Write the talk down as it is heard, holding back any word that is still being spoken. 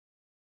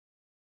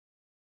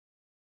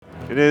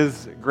It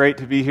is great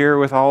to be here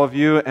with all of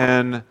you,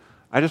 and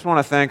I just want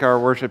to thank our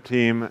worship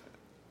team.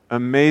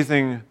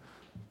 Amazing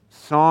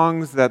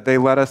songs that they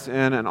led us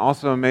in, and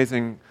also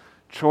amazing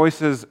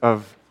choices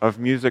of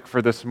music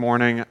for this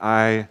morning.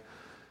 I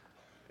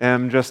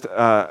am just,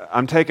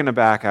 I'm taken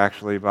aback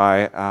actually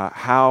by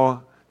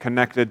how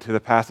connected to the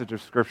passage of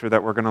Scripture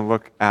that we're going to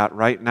look at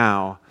right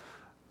now,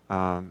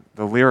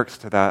 the lyrics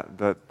to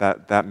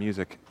that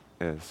music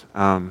is.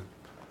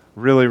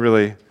 Really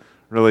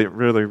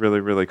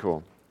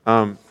cool.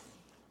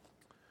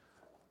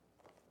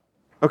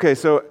 Okay,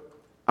 so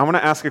I want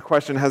to ask a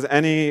question. Has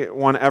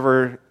anyone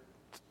ever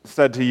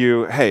said to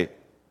you, hey,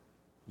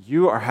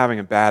 you are having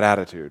a bad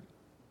attitude?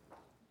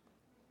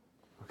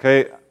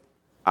 Okay,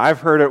 I've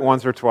heard it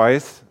once or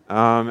twice,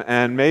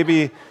 and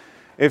maybe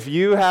if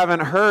you haven't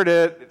heard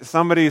it,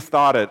 somebody's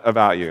thought it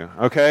about you,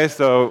 okay?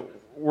 So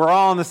we're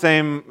all on the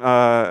same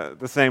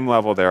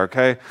level there,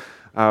 okay?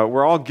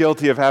 We're all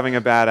guilty of having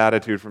a bad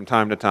attitude from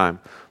time to time.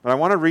 But I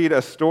want to read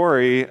a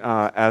story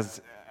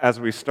as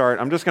we start.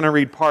 I'm just going to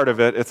read part of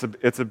it.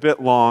 It's a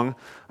bit long.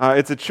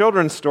 It's a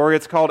children's story.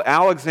 It's called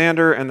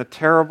Alexander and the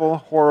Terrible,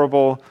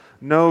 Horrible,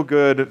 No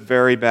Good,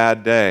 Very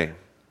Bad Day.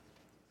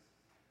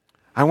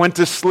 I went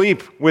to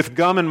sleep with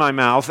gum in my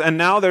mouth, and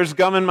now there's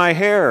gum in my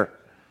hair.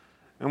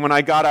 And when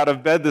I got out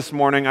of bed this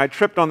morning, I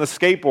tripped on the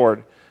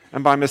skateboard,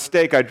 and by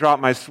mistake, I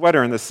dropped my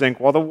sweater in the sink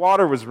while the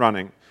water was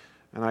running.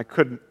 And I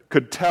could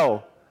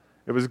tell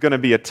it was going to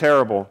be a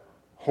terrible,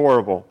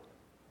 horrible,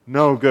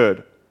 no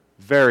good,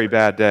 very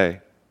bad day.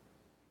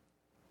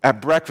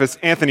 At breakfast,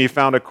 Anthony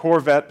found a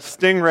Corvette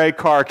Stingray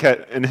car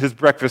kit in his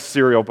breakfast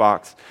cereal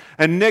box.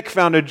 And Nick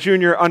found a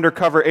junior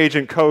undercover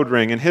agent code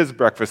ring in his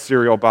breakfast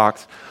cereal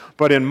box.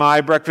 But in my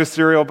breakfast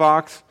cereal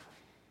box,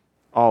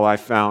 all I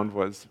found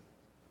was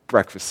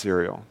breakfast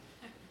cereal.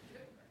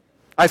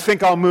 I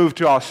think I'll move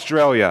to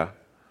Australia.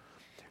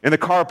 In the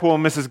carpool,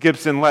 Mrs.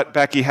 Gibson let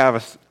Becky have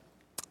a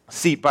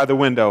seat by the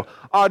window.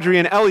 Audrey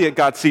and Elliot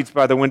got seats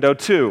by the window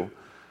too.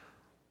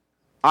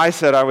 I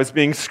said I was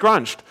being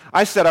scrunched.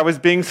 I said I was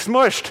being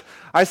smushed.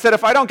 I said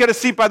if I don't get a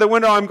seat by the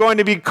window, I'm going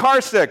to be car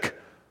sick.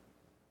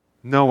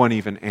 No one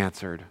even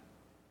answered.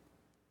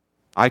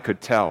 I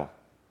could tell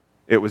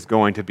it was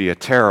going to be a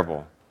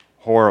terrible,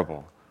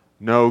 horrible,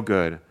 no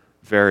good,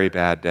 very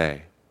bad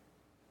day.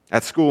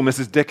 At school,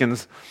 Mrs.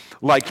 Dickens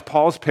liked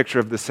Paul's picture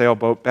of the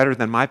sailboat better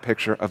than my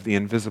picture of the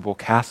invisible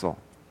castle.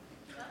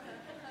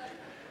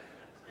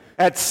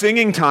 At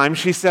singing time,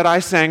 she said I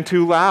sang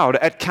too loud.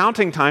 At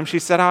counting time, she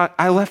said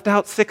I left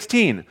out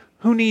 16.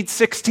 Who needs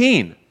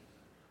 16?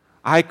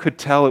 I could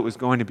tell it was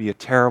going to be a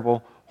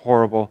terrible,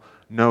 horrible,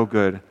 no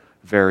good,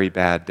 very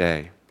bad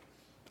day.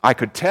 I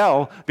could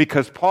tell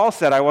because Paul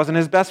said I wasn't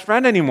his best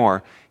friend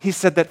anymore. He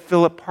said that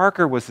Philip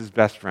Parker was his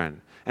best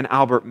friend and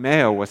Albert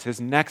Mayo was his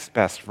next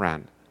best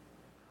friend.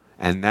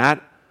 And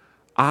that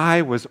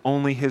I was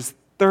only his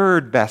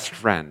third best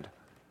friend.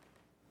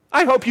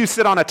 I hope you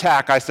sit on a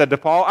tack, I said to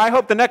Paul. I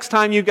hope the next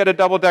time you get a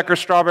double-decker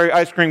strawberry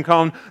ice cream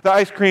cone, the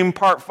ice cream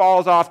part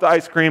falls off the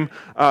ice cream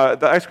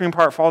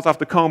part falls off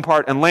the cone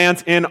part and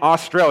lands in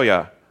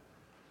Australia.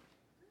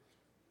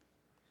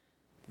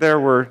 There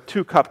were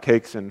 2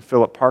 cupcakes in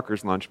Philip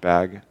Parker's lunch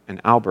bag, and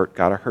Albert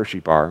got a Hershey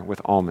bar with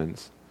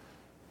almonds.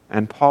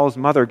 And Paul's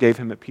mother gave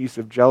him a piece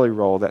of jelly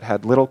roll that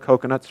had little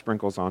coconut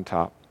sprinkles on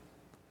top.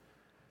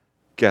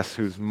 Guess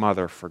whose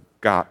mother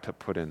forgot to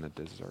put in the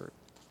dessert?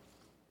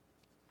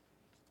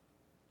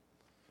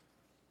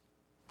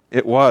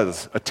 It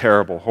was a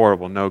terrible,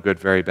 horrible, no good,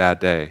 very bad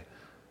day.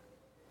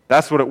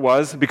 That's what it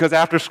was, because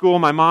after school,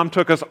 my mom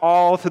took us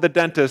all to the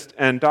dentist,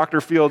 and Dr.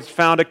 Fields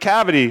found a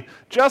cavity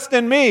just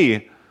in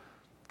me.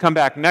 Come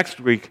back next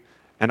week,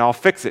 and I'll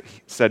fix it,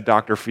 said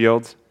Dr.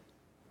 Fields.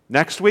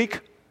 Next week?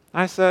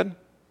 I said.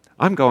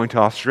 I'm going to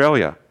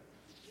Australia.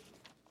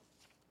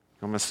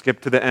 I'm going to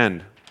skip to the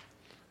end.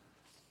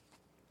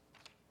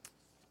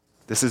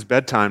 This is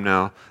bedtime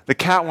now. The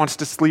cat wants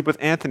to sleep with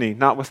Anthony,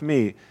 not with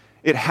me.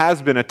 It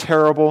has been a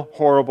terrible,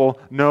 horrible,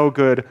 no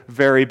good,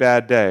 very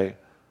bad day.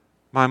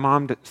 My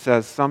mom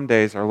says some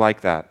days are like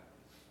that,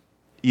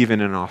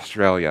 even in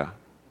Australia.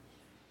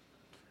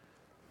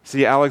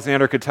 See,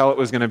 Alexander could tell it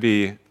was going to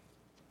be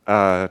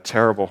a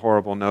terrible,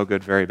 horrible, no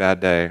good, very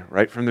bad day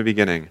right from the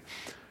beginning.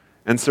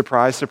 And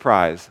surprise,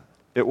 surprise,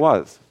 it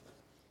was.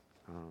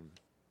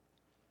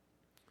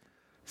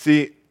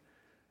 See,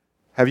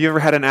 have you ever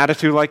had an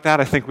attitude like that?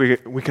 I think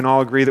we can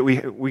all agree that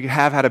we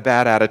have had a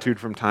bad attitude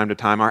from time to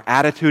time. Our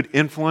attitude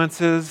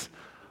influences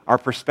our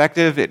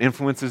perspective. It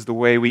influences the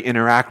way we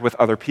interact with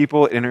other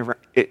people.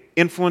 It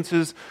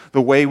influences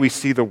the way we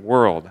see the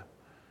world.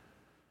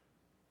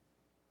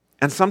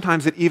 And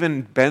sometimes it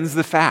even bends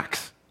the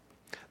facts.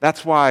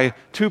 That's why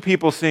 2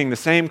 people seeing the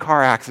same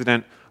car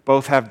accident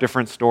both have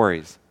different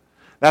stories.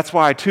 That's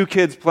why 2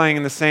 kids playing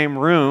in the same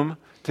room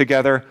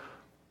together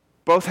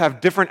both have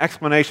different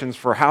explanations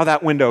for how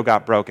that window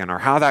got broken or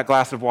how that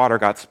glass of water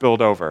got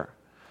spilled over.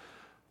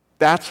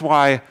 That's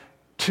why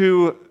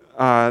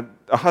a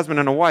husband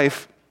and a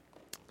wife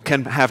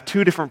can have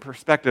 2 different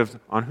perspectives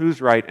on who's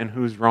right and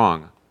who's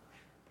wrong.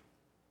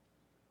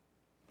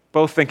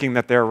 both thinking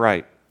that they're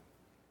right.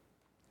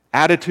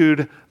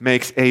 Attitude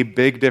makes a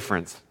big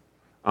difference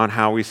on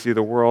how we see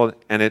the world,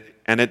 and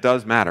it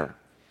does matter.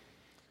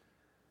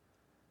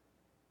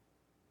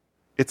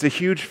 It's a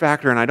huge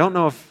factor, and I don't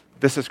know if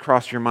this has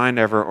crossed your mind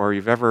ever or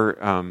you've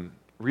ever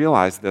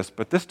realized this,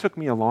 but this took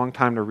me a long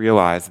time to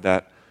realize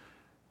that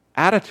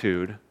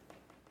attitude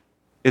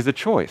is a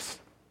choice.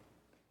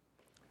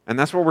 And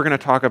that's what we're going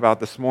to talk about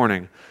this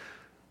morning.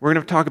 We're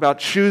going to talk about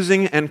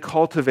choosing and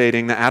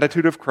cultivating the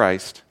attitude of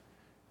Christ,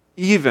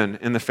 even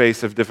in the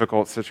face of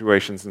difficult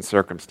situations and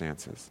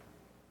circumstances.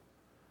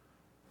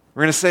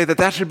 We're going to say that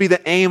that should be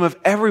the aim of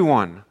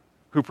everyone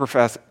who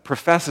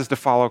professes to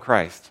follow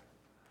Christ,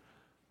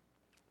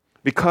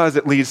 because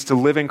it leads to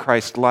living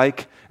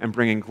Christ-like and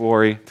bringing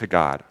glory to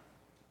God.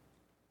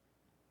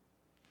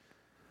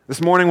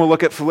 This morning we'll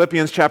look at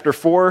Philippians chapter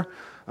 4,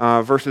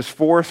 verses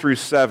 4 through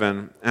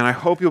 7, and I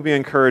hope you'll be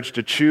encouraged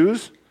to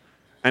choose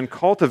and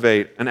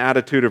cultivate an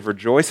attitude of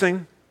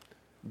rejoicing,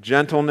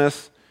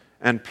 gentleness,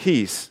 and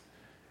peace,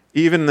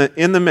 even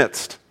in the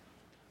midst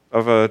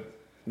of a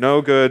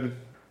no good,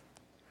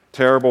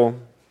 terrible,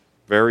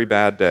 very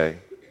bad day.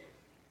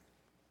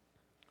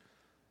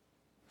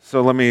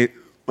 So let me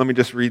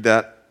just read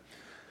that.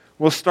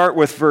 We'll start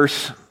with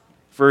verse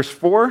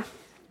 4,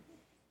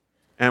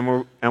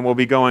 and we'll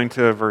be going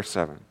to verse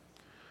 7.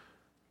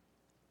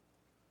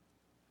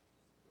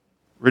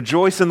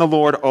 Rejoice in the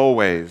Lord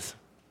always.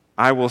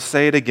 I will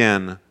say it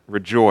again,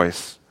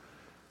 rejoice.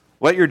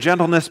 Let your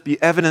gentleness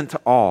be evident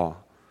to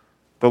all.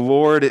 The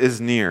Lord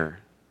is near.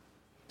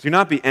 Do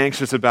not be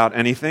anxious about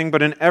anything,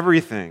 but in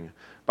everything,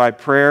 by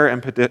prayer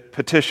and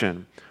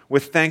petition,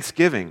 with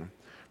thanksgiving,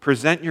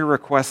 present your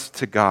requests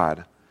to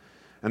God.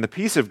 And the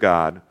peace of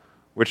God,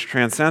 which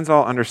transcends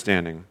all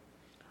understanding,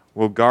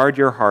 will guard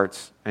your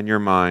hearts and your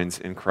minds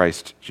in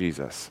Christ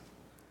Jesus.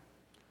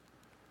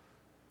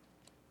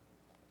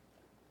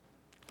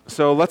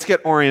 So let's get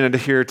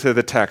oriented here to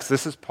the text.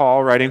 This is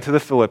Paul writing to the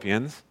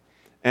Philippians,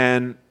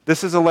 and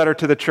this is a letter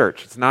to the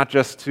church. It's not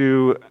just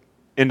to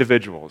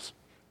individuals,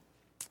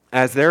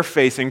 as they're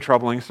facing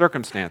troubling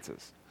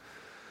circumstances.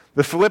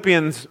 The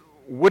Philippians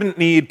wouldn't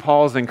need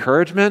Paul's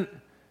encouragement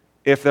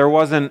if there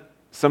wasn't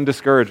some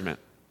discouragement,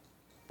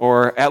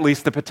 or at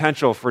least the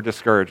potential for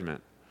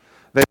discouragement.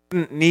 They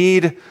wouldn't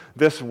need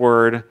this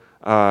word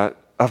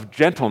of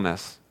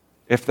gentleness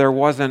if there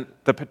wasn't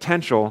the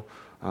potential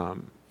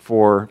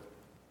for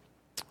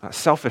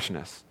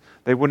selfishness.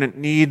 They wouldn't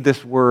need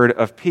this word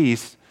of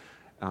peace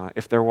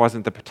if there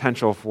wasn't the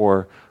potential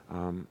for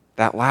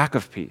that lack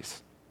of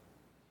peace.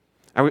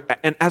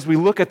 And as we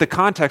look at the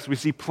context, we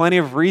see plenty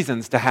of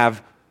reasons to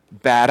have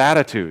bad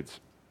attitudes.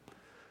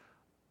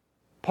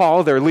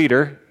 Paul, their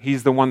leader,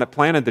 he's the one that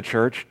planted the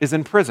church, is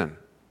in prison.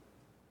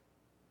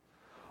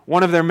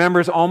 One of their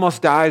members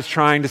almost dies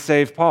trying to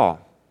save Paul,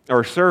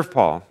 or serve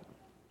Paul.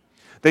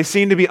 They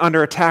seem to be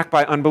under attack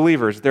by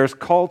unbelievers. There's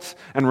cults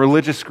and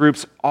religious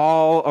groups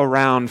all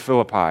around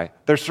Philippi.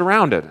 They're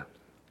surrounded.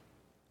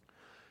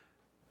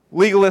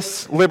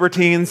 Legalists,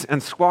 libertines,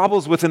 and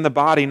squabbles within the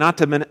body, not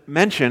to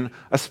mention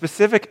a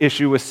specific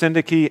issue with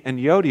Syntyche and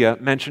Euodia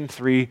mentioned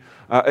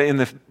in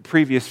the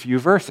previous few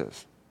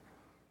verses.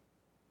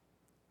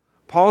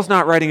 Paul's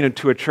not writing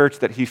to a church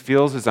that he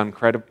feels is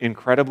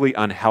incredibly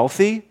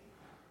unhealthy.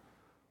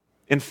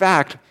 In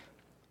fact,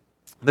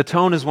 the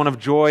tone is one of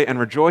joy and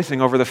rejoicing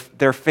over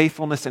their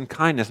faithfulness and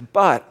kindness.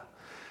 But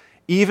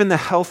even the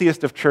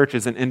healthiest of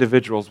churches and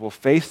individuals will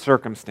face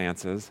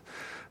circumstances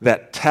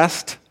that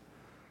test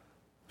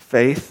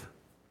faith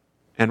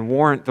and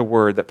warrant the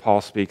word that Paul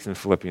speaks in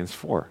Philippians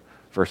 4,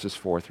 verses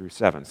 4 through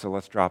 7. So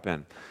let's drop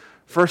in.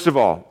 First of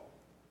all,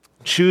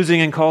 choosing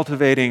and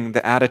cultivating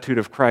the attitude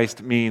of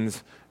Christ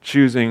means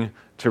choosing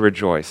to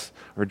rejoice.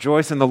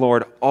 Rejoice in the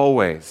Lord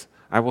always.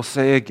 I will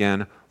say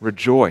again,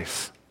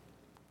 rejoice.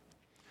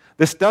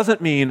 This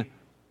doesn't mean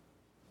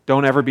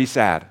don't ever be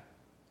sad.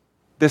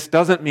 This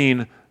doesn't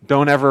mean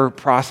don't ever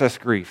process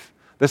grief.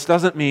 This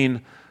doesn't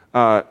mean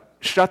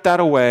shut that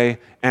away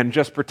and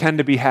just pretend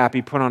to be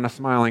happy, put on a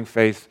smiling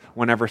face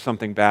whenever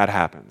something bad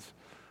happens.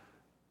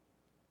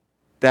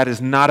 That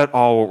is not at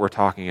all what we're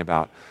talking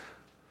about.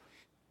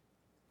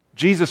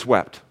 Jesus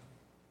wept.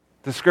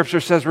 The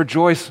scripture says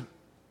rejoice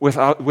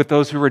with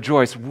those who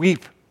rejoice,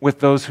 weep with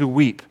those who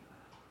weep.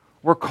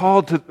 We're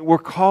called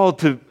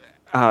to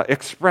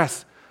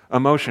express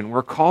emotion.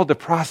 We're called to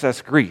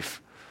process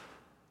grief.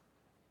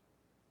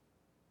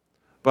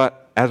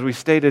 But as we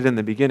stated in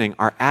the beginning,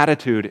 our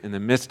attitude in the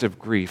midst of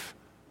grief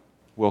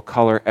will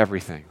color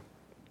everything.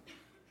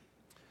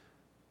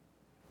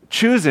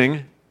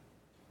 Choosing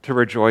to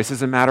rejoice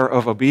is a matter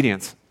of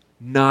obedience,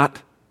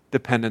 not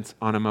dependence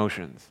on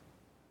emotions.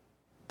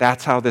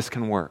 That's how this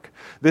can work.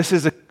 This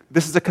is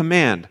a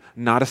command,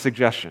 not a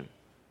suggestion.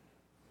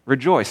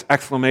 Rejoice,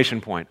 exclamation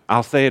point.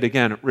 I'll say it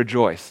again,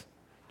 rejoice,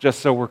 just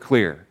so we're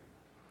clear.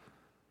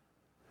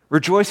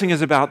 Rejoicing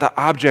is about the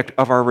object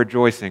of our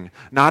rejoicing,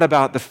 not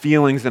about the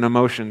feelings and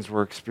emotions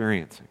we're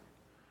experiencing.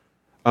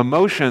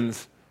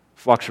 Emotions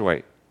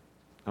fluctuate.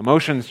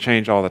 Emotions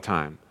change all the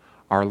time.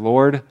 Our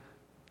Lord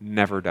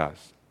never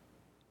does.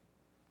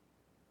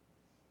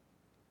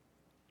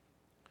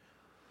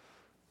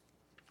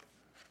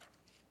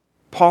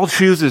 Paul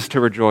chooses to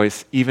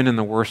rejoice even in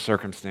the worst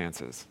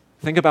circumstances.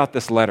 Think about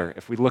this letter.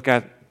 If we look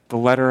at the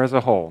letter as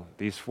a whole,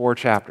 these 4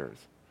 chapters,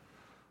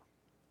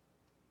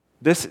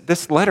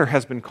 this letter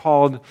has been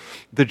called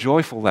the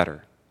joyful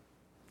letter.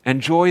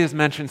 And joy is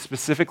mentioned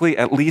specifically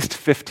at least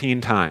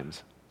 15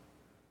 times.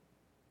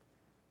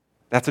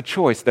 That's a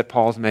choice that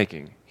Paul's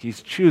making.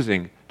 He's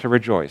choosing to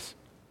rejoice,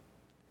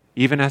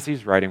 even as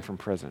he's writing from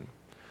prison.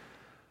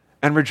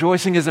 And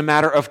rejoicing is a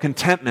matter of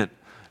contentment,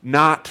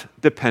 not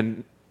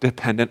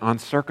dependent on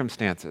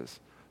circumstances.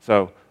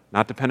 So,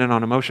 not dependent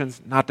on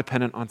emotions, not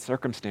dependent on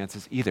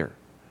circumstances either.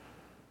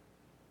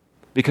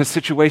 Because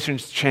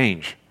situations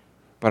change,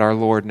 but our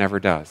Lord never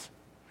does.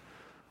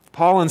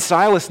 Paul and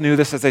Silas knew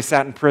this as they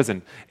sat in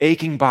prison,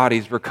 aching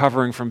bodies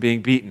recovering from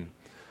being beaten.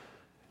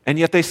 And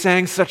yet they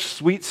sang such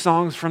sweet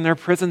songs from their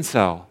prison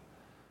cell.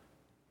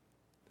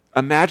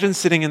 Imagine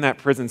sitting in that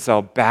prison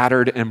cell,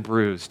 battered and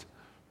bruised,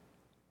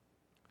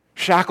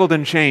 shackled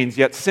in chains,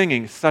 yet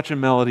singing such a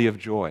melody of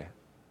joy.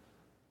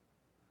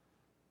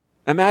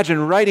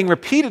 Imagine writing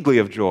repeatedly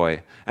of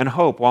joy and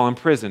hope while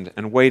imprisoned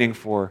and waiting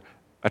for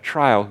a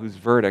trial whose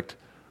verdict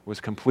was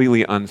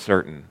completely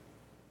uncertain.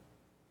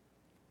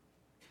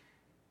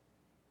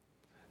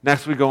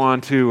 Next, we go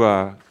on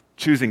to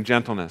choosing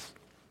gentleness.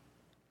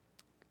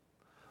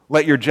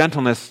 Let your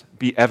gentleness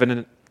be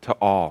evident to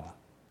all.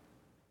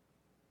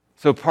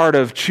 So part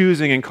of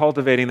choosing and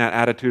cultivating that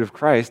attitude of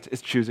Christ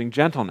is choosing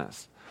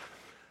gentleness.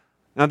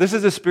 Now, this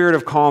is a spirit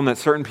of calm that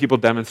certain people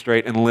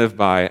demonstrate and live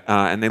by,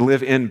 and they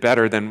live in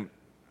better than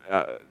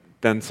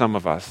some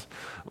of us.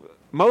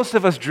 Most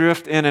of us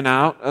drift in and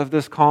out of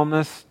this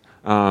calmness,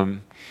 but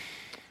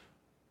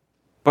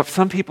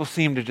some people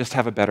seem to just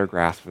have a better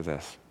grasp of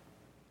this.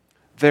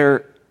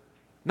 They're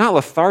not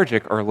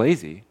lethargic or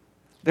lazy.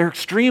 They're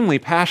extremely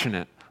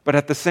passionate, but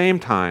at the same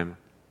time,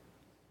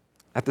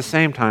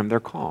 they're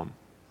calm.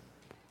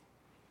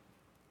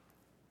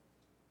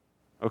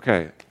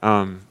 Okay,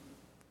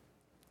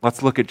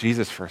 let's look at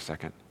Jesus for a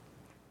second.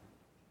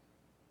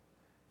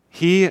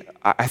 Think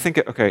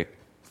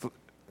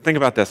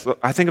about this.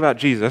 I think about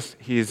Jesus.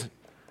 He's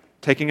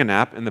taking a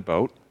nap in the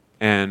boat,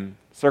 and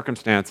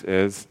circumstance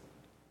is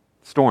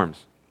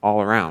storms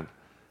all around.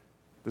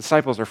 The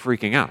disciples are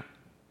freaking out.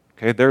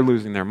 Okay, they're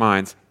losing their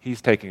minds.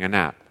 He's taking a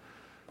nap.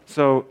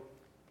 So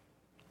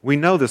we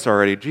know this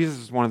already. Jesus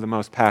is the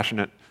most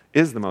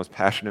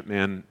passionate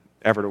man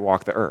ever to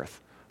walk the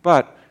earth.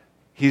 But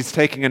he's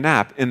taking a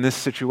nap in this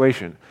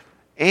situation.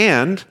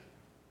 And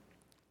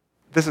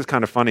this is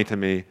kind of funny to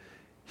me.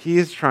 He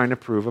is trying to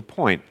prove a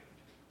point.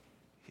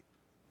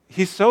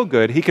 He's so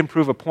good, he can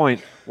prove a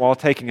point while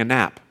taking a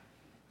nap.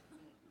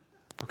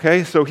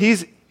 Okay, so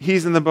he's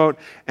in the boat,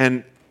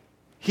 and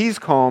he's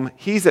calm,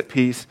 he's at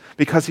peace,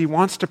 because he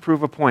wants to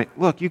prove a point.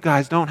 Look, you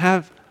guys don't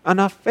have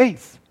enough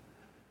faith.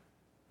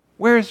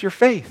 Where is your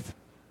faith?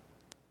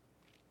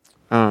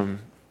 Think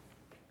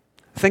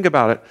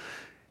about it.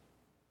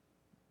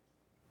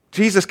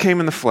 Jesus came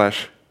in the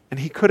flesh, and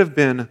he could have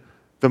been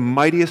the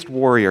mightiest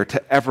warrior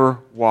to ever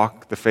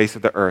walk the face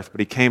of the earth,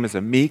 but he came as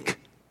a meek,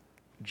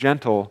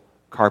 gentle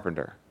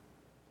carpenter.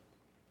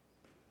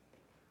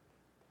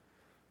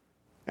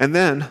 And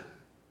then,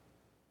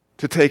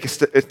 to take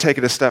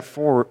it a step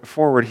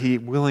forward, he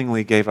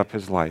willingly gave up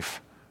his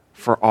life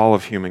for all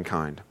of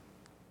humankind.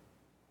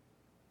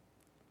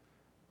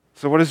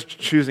 So what does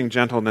choosing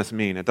gentleness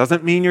mean? It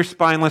doesn't mean you're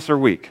spineless or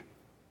weak.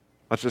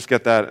 Let's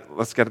get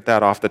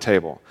that off the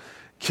table.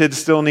 Kids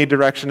still need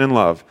direction and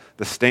love.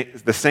 The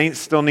saints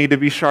still need to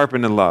be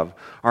sharpened in love.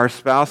 Our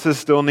spouses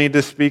still need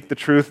to speak the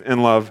truth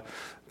in love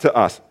to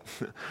us.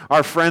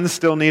 Our friends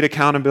still need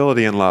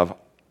accountability and love.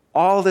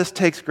 All this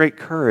takes great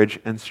courage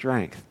and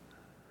strength.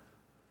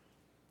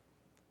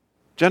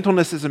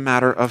 Gentleness is a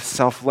matter of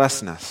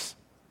selflessness,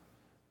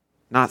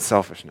 not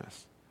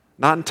selfishness,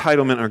 not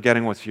entitlement or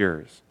getting what's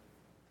yours.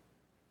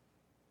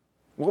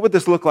 What would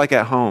this look like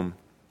at home,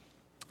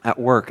 at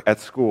work, at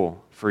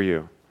school for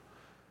you?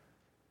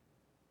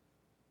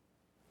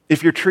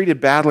 If you're treated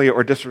badly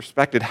or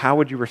disrespected, how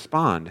would you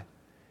respond?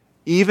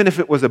 Even if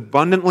it was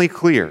abundantly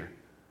clear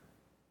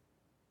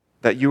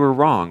that you were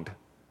wronged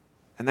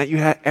and that you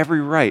had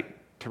every right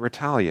to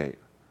retaliate.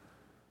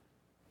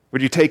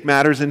 Would you take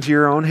matters into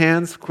your own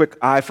hands, quick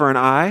eye for an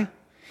eye?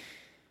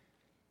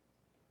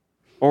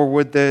 Or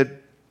would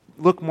that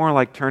look more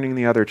like turning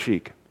the other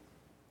cheek?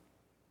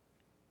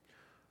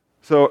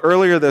 So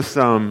earlier this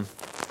month,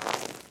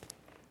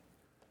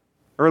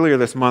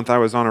 I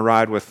was on a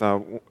ride with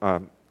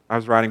I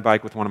was riding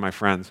bike with one of my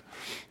friends,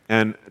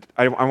 and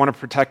I want to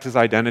protect his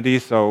identity,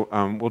 so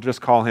we'll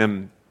just call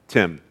him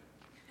Tim.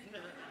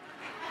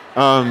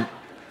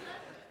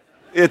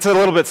 It's a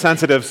little bit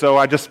sensitive, so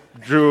I just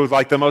drew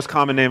like the most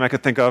common name I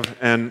could think of,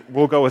 and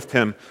we'll go with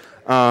Tim.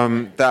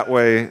 That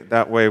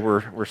way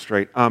we're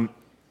straight.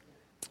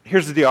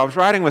 Here's the deal. I was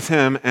riding with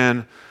him,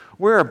 and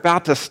we're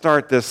about to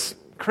start this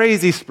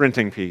crazy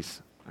sprinting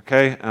piece.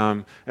 Okay,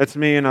 it's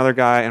me, another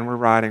guy, and we're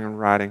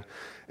riding,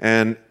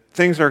 and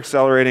things are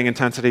accelerating.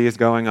 Intensity is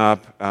going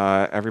up.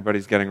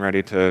 Everybody's getting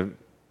ready to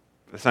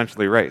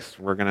essentially race.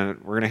 We're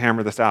gonna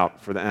hammer this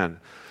out for the end.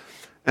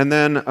 And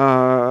then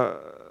little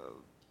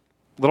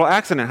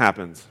accident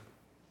happens.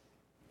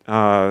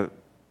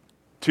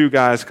 Two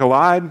guys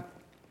collide.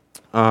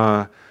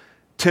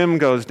 Tim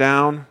goes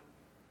down.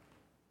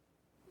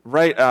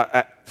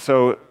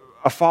 So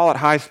a fall at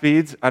high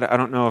speeds. I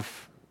don't know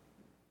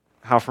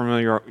how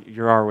familiar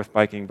you are with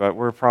biking, but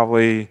we're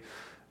probably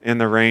in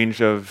the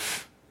range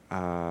of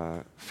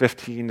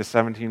 15 to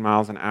 17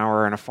 miles an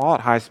hour, and a fall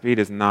at high speed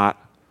is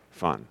not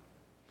fun.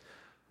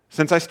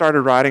 Since I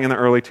started riding in the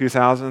early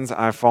 2000s,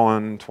 I've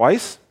fallen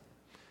twice,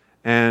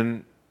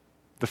 and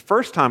the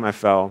first time I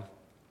fell,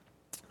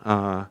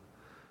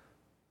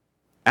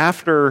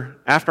 after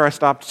I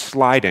stopped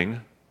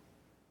sliding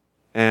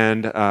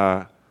and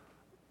I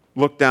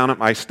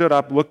stood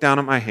up, looked down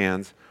at my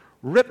hands,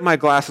 ripped my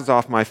glasses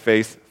off my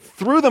face,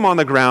 threw them on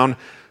the ground,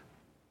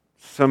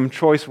 some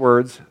choice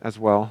words as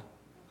well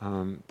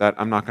that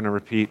I'm not going to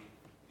repeat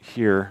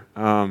here.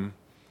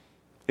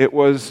 It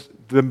was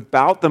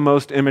about the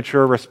most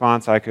immature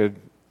response I could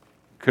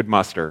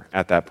muster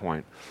at that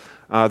point.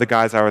 The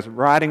guys I was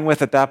riding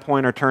with at that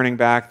point are turning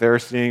back. They're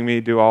seeing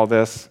me do all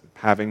this,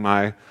 having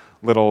my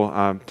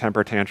little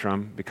temper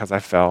tantrum because I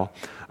fell.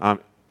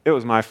 It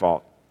was my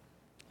fault,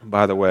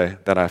 by the way,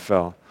 that I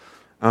fell.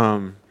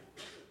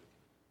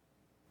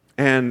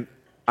 And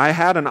I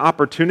had an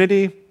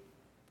opportunity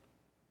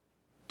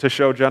to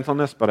show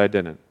gentleness, but I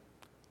didn't.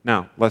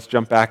 Now, let's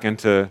jump back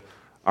into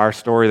our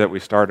story that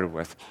we started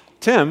with.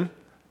 Tim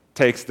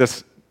takes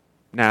this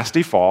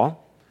nasty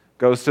fall,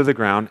 goes to the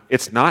ground.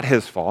 It's not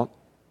his fault,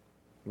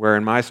 where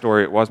in my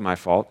story it was my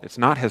fault. It's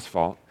not his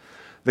fault.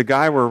 The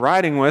guy we're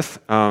riding with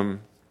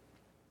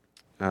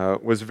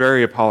was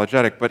very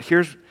apologetic, but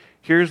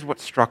here's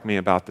what struck me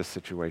about this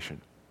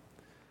situation.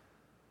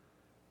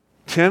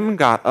 Tim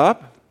got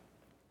up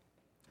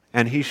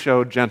and he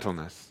showed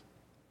gentleness.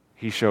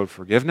 He showed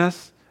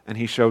forgiveness and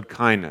he showed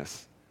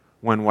kindness,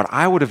 when what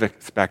I would have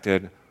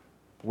expected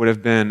would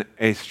have been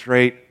a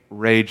straight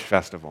rage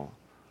festival.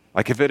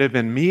 Like if it had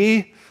been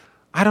me,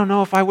 I don't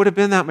know if I would have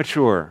been that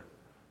mature.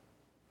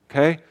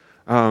 Okay?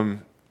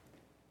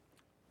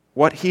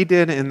 What he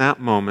did in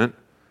that moment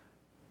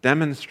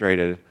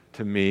demonstrated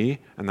to me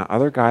and the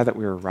other guy that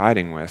we were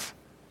riding with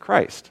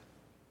Christ.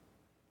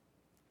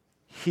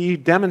 He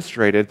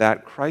demonstrated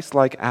that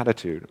Christ-like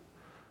attitude,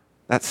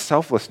 that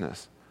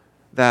selflessness,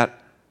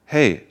 that,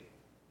 hey,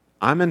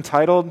 I'm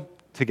entitled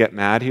to get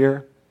mad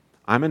here.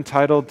 I'm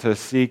entitled to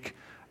seek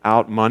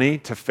out money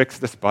to fix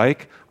this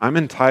bike. I'm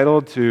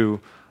entitled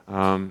to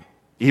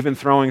even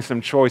throwing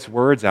some choice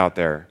words out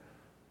there.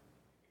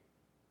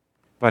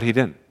 But he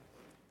didn't.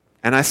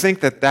 And I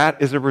think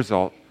that is a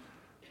result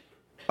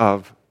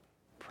of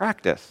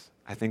practice.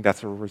 I think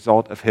that's a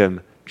result of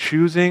him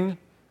choosing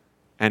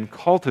and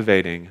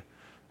cultivating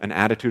an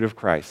attitude of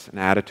Christ, an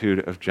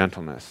attitude of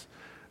gentleness.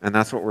 And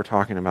that's what we're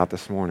talking about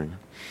this morning.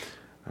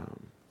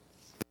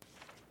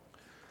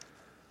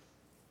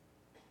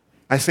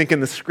 I think in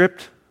the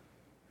script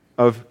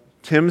of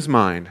Tim's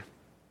mind,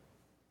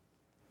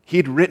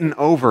 he'd written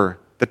over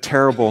the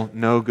terrible,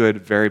 no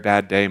good, very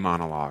bad day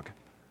monologue.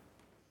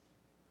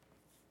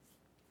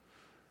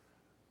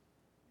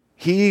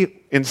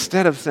 He,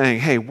 instead of saying,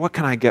 hey, what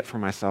can I get for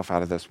myself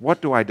out of this?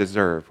 What do I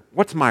deserve?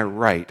 What's my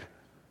right?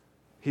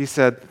 He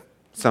said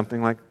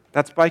something like,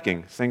 that's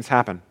biking. Things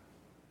happen.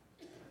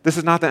 This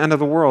is not the end of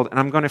the world, and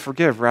I'm going to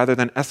forgive rather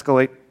than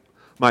escalate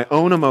my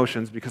own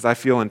emotions because I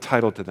feel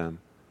entitled to them.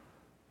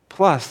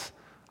 Plus,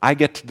 I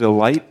get to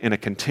delight in a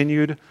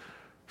continued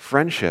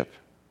friendship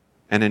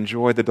and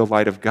enjoy the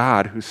delight of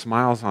God who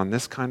smiles on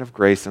this kind of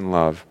grace and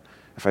love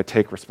if I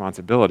take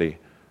responsibility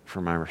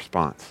for my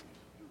response.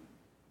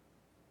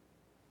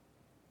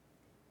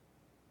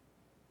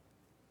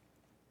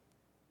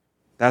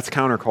 That's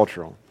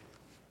countercultural.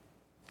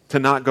 To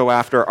not go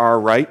after our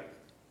right,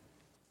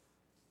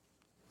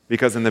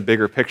 because in the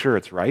bigger picture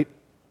it's right,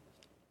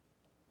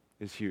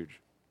 is huge.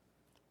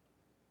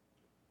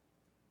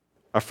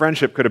 A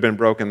friendship could have been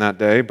broken that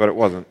day, but it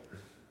wasn't.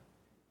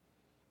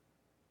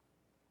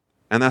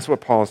 And that's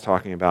what Paul is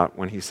talking about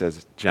when he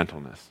says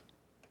gentleness.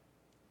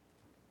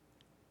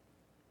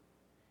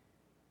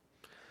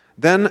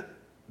 Then,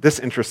 this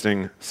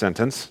interesting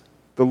sentence,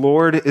 the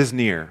Lord is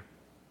near.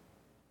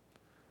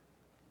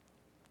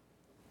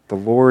 The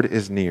Lord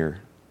is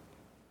near.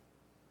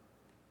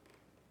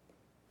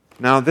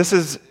 Now, this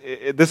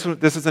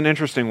is an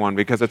interesting one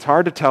because it's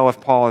hard to tell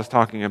if Paul is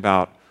talking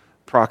about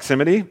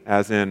proximity,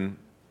 as in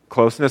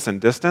closeness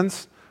and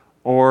distance,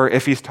 or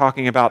if he's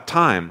talking about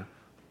time,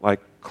 like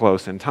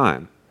close in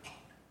time.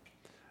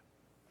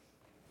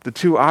 The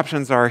two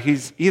options are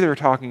he's either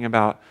talking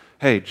about,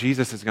 hey,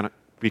 Jesus is going to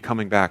be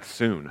coming back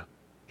soon.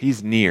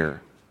 He's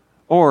near.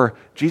 Or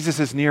Jesus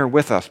is near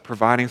with us,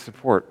 providing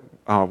support,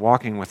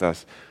 walking with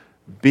us,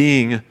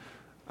 being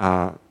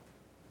the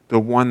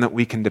one that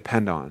we can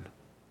depend on.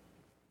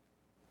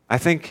 I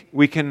think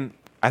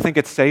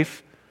it's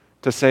safe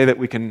to say that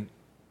we can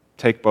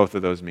take both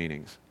of those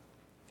meanings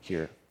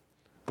here.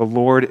 The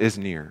Lord is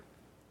near.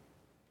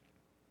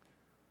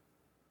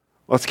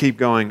 Let's keep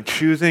going.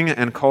 Choosing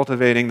and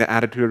cultivating the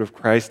attitude of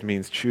Christ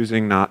means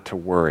choosing not to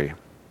worry.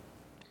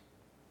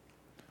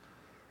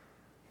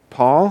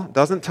 Paul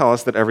doesn't tell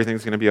us that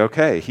everything's going to be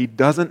okay. He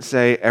doesn't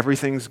say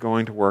everything's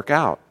going to work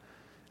out.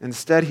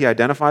 Instead, he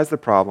identifies the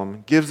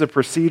problem, gives a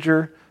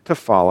procedure to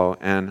follow,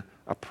 and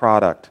a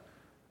product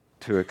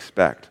to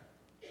expect.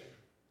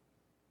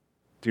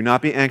 Do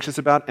not be anxious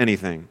about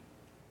anything.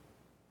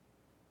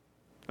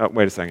 Oh,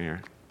 wait a second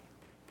here.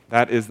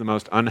 That is the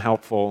most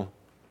unhelpful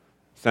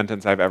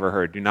sentence I've ever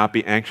heard. Do not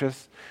be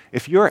anxious.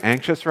 If you're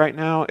anxious right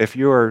now, if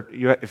you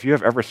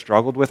have ever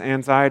struggled with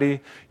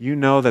anxiety, you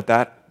know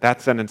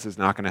that sentence is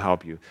not going to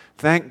help you.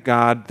 Thank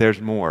God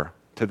there's more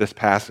to this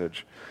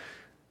passage.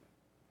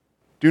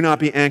 Do not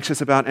be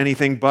anxious about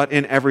anything, but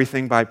in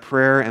everything by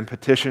prayer and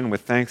petition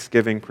with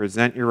thanksgiving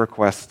present your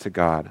requests to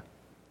God.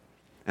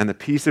 And the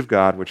peace of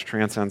God, which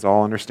transcends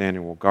all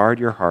understanding, will guard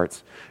your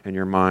hearts and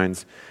your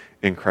minds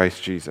in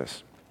Christ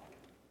Jesus.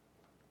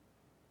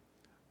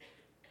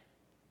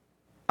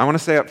 I want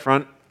to say up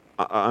front,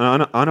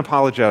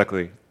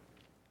 unapologetically,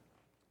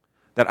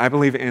 that I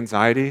believe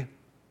anxiety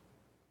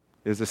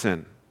is a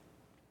sin.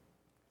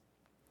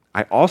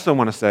 I also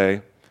want to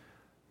say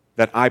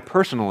that I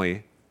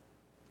personally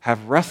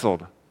have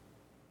wrestled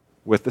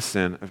with the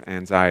sin of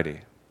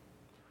anxiety.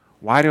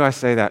 Why do I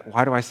say that?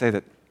 Why do I say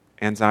that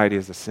anxiety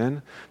is a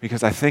sin?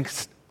 Because I think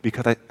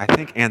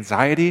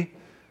anxiety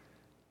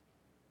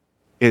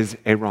is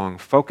a wrong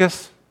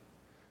focus,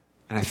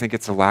 and I think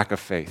it's a lack of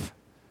faith.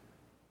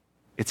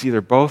 It's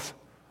either both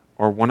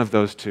or one of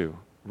those two,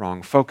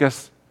 wrong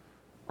focus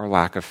or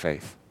lack of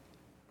faith.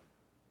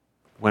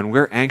 When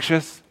we're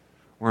anxious,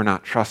 we're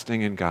not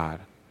trusting in God.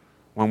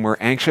 When we're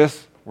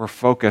anxious, we're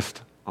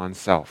focused on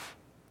self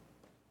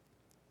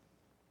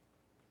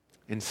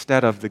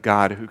instead of the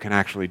God who can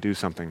actually do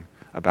something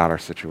about our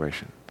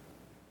situation.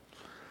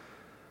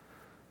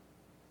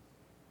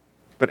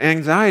 But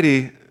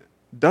anxiety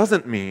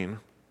doesn't mean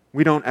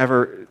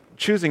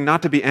choosing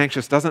not to be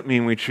anxious doesn't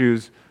mean we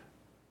choose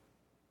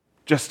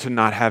just to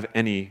not have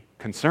any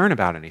concern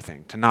about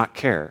anything, to not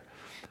care.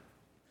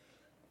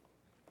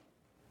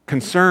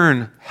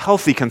 Concern,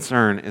 healthy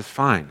concern, is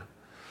fine.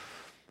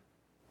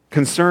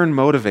 Concern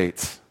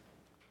motivates,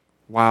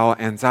 while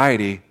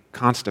anxiety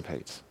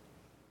constipates.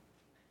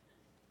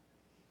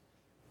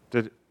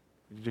 Did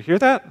you hear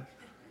that?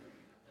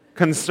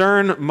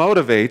 Concern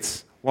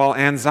motivates, while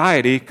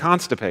anxiety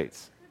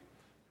constipates.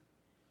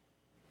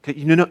 Okay,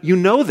 you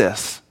know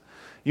this.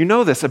 You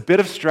know this. A bit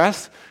of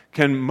stress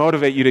can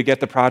motivate you to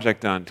get the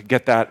project done, to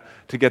get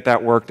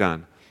that work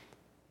done.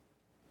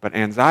 But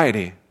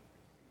anxiety,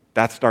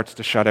 that starts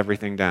to shut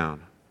everything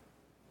down.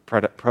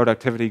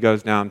 Productivity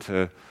goes down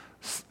to,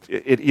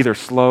 it either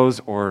slows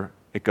or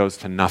it goes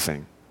to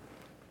nothing.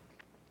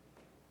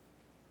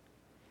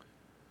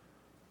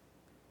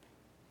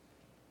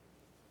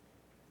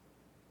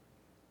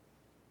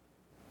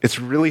 It's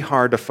really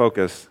hard to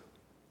focus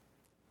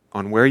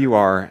on where you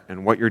are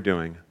and what you're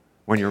doing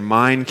when your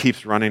mind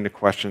keeps running to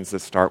questions that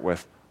start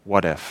with,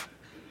 what if?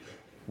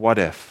 What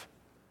if?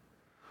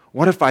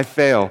 What if I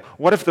fail?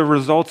 What if the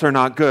results are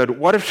not good?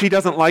 What if she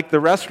doesn't like the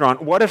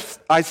restaurant? What if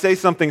I say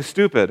something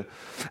stupid?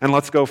 And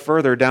let's go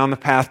further down the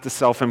path to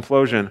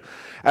self-implosion.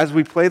 As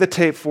we play the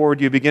tape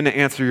forward, you begin to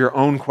answer your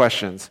own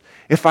questions.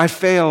 If I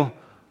fail,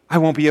 I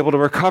won't be able to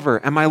recover,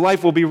 and my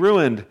life will be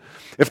ruined.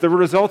 If the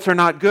results are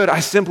not good, I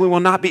simply will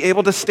not be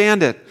able to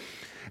stand it.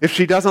 If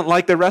she doesn't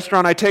like the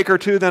restaurant I take her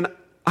to, then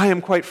I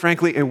am quite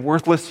frankly a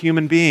worthless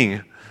human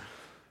being.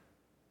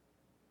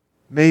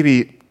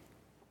 Maybe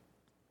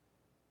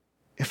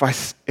if I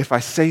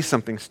say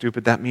something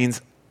stupid, that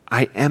means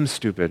I am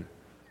stupid.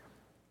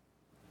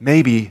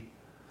 Maybe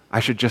I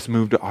should just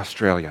move to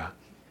Australia.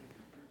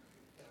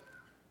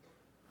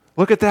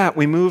 Look at that.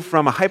 We move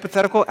from a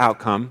hypothetical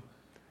outcome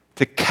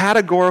to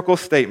categorical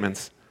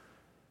statements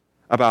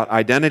about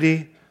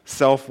identity,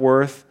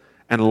 self-worth,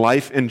 and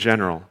life in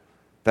general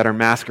that are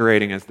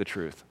masquerading as the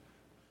truth.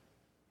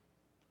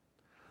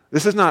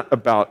 This is not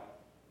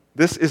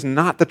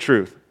the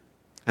truth,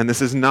 and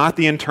this is not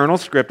the internal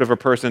script of a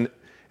person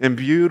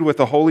imbued with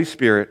the Holy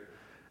Spirit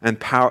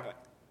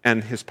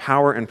and His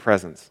power and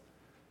presence.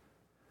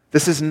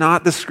 This is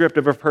not the script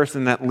of a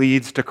person that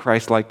leads to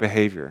Christ-like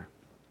behavior.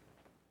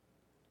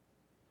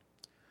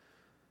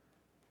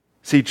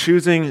 See,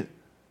 choosing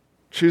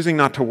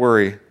not to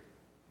worry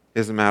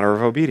is a matter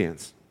of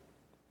obedience.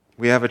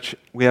 We have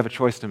a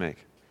choice to make.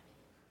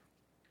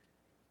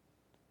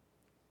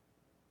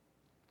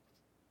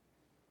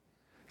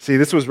 See,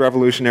 this was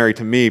revolutionary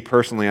to me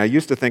personally. I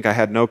used to think I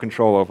had no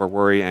control over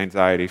worry,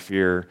 anxiety,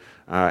 fear,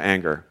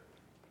 anger.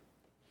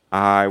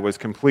 I was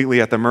completely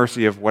at the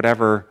mercy of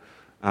whatever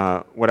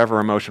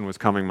emotion was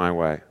coming my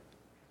way.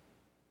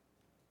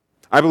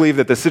 I believe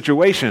that the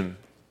situation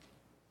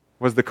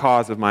was the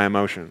cause of my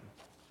emotion.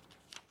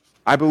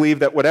 I believe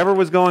that whatever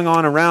was going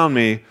on around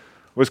me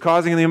was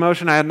causing the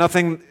emotion. I had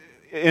nothing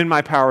in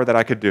my power that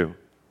I could do.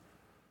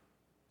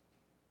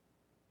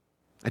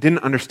 I didn't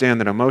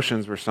understand that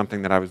emotions were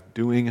something that I was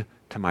doing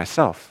to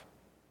myself.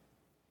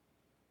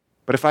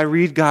 But if I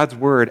read God's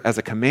word as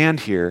a command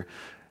here,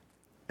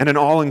 and an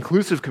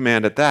all-inclusive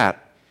command at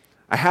that,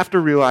 I have to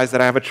realize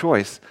that I have a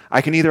choice.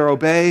 I can either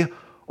obey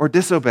or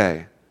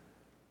disobey.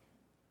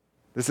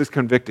 This is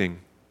convicting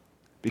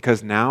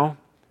because now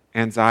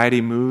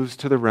anxiety moves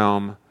to the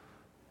realm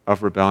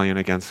of rebellion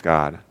against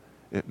God.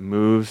 It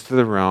moves to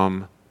the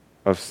realm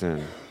of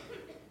sin.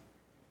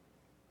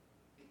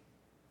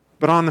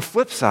 But on the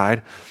flip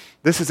side,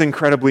 this is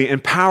incredibly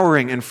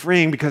empowering and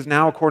freeing because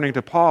now, according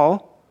to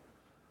Paul,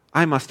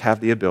 I must have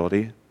the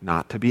ability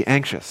not to be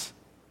anxious.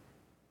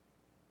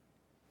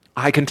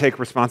 I can take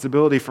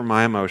responsibility for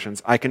my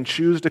emotions. I can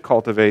choose to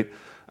cultivate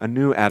a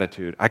new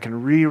attitude. I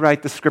can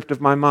rewrite the script of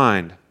my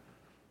mind.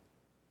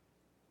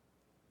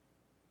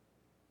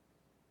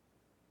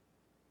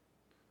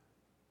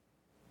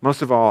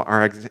 Most of all,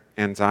 our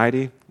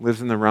anxiety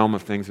lives in the realm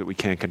of things that we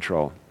can't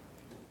control.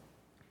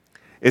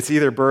 It's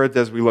either birds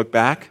as we look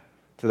back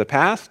to the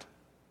past,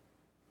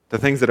 the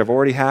things that have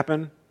already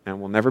happened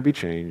and will never be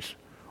changed,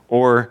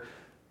 or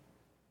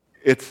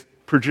it's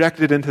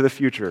projected into the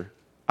future,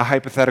 a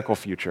hypothetical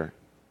future.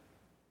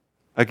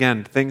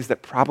 Again, things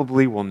that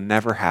probably will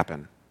never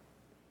happen.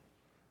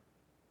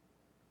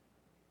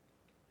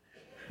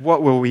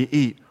 What will we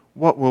eat?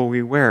 What will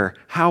we wear?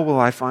 How will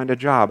I find a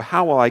job?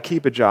 How will I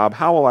keep a job?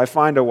 How will I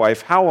find a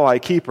wife? How will I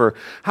keep her?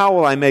 How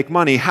will I make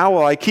money? How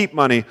will I keep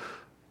money?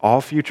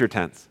 All future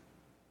tense.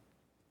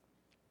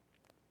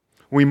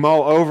 We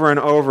mull over and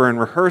over and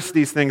rehearse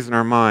these things in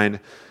our mind,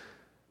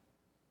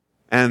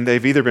 and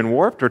they've either been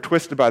warped or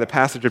twisted by the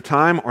passage of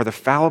time or the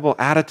fallible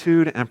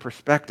attitude and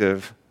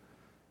perspective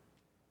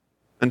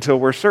until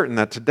we're certain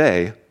that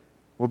today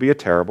will be a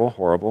terrible,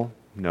 horrible,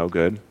 no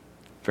good,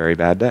 very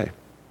bad day.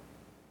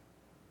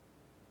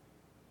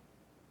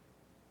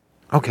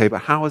 Okay,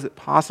 but how is it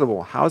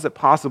possible? How is it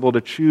possible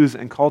to choose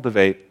and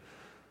cultivate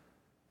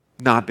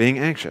not being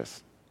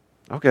anxious?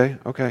 Okay.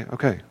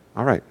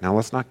 All right, now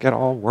let's not get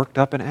all worked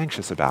up and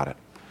anxious about it.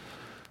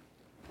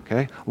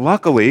 Okay?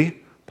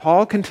 Luckily,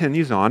 Paul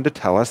continues on to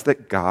tell us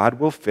that God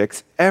will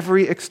fix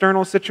every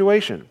external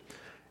situation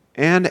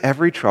and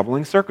every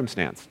troubling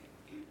circumstance.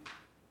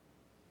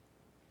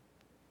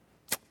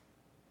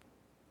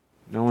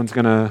 No one's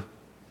going to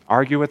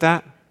argue with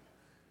that?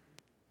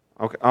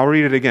 Okay, I'll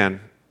read it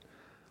again.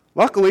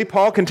 Luckily,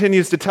 Paul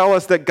continues to tell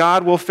us that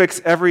God will fix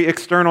every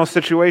external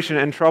situation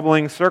and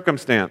troubling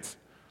circumstance.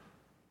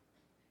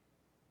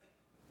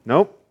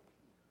 Nope.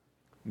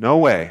 No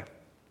way.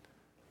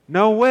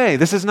 No way.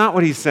 This is not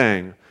what he's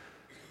saying.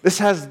 This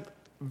has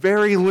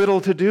very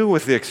little to do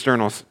with the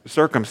external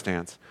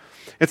circumstance.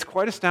 It's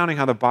quite astounding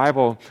how the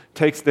Bible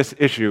takes this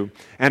issue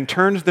and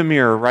turns the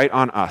mirror right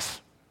on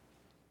us.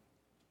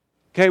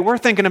 Okay, we're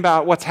thinking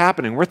about what's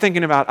happening. We're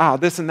thinking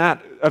about, this and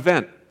that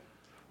event.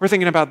 We're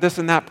thinking about this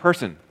and that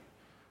person.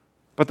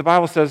 But the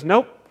Bible says,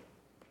 nope.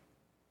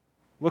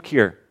 Look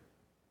here.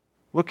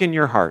 Look in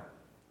your heart.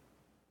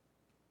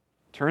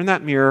 Turn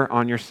that mirror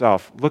on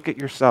yourself. Look at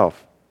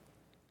yourself.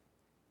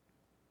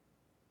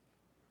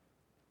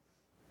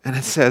 And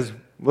it says,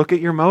 look at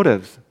your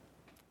motives.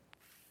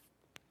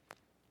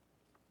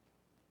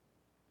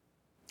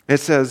 It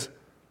says,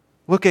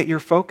 look at your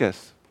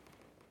focus.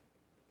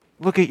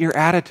 Look at your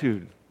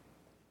attitude.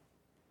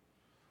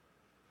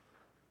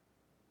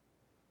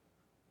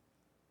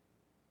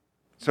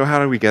 So how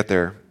do we get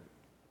there?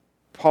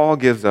 Paul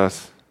gives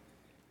us,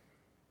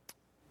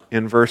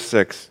 in verse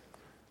 6,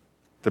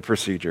 the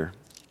procedure.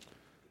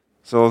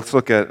 So let's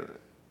look at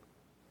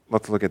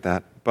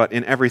that. But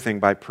in everything,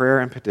 by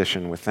prayer and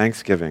petition, with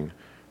thanksgiving,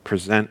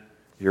 present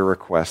your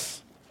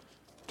requests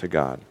to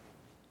God.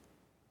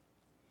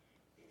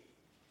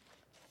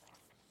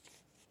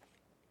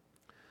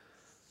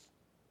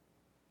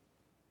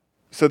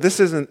 So this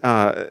isn't,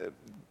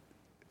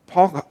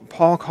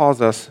 Paul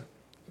calls us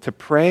to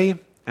pray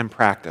and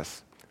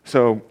practice.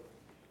 So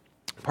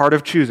part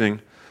of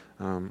choosing,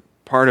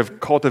 part of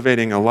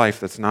cultivating a life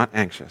that's not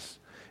anxious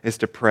is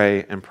to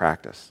pray and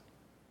practice.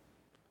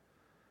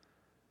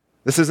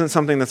 This isn't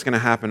something that's going to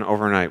happen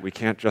overnight. We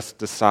can't just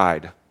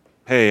decide,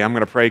 hey, I'm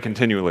going to pray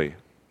continually,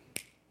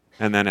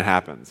 and then it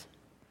happens.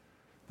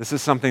 This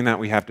is something that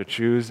we have to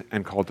choose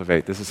and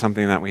cultivate. This is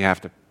something that we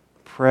have to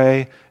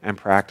pray and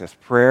practice.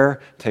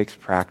 Prayer takes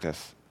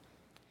practice.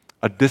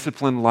 A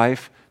disciplined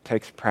life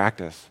takes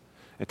practice.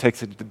 It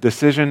takes a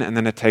decision, and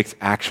then it takes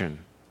action.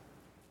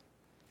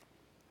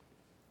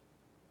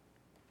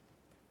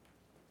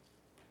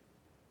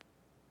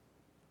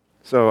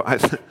 So I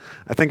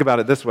think about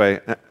it this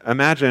way.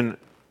 Imagine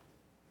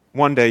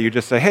one day you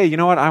just say, hey, you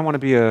know what? I want to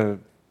be a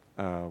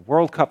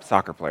World Cup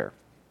soccer player.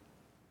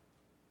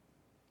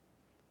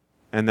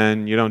 And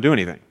then you don't do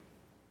anything.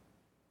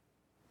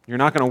 You're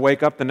not going to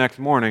wake up the next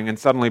morning and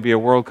suddenly be a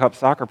World Cup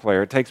soccer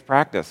player. It takes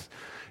practice.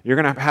 You're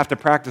going to have to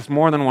practice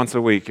more than once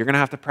a week. You're going to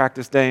have to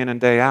practice day in and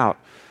day out.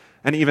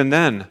 And even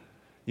then,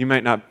 you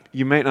might not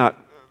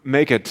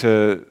make it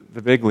to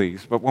the big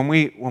leagues. But when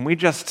we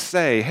just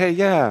say, hey,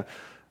 yeah,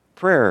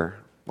 prayer,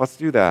 let's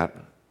do that,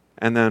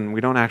 and then we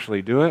don't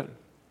actually do it,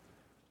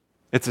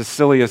 it's as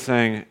silly as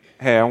saying,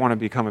 hey, I want to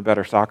become a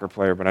better soccer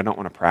player, but I don't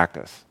want to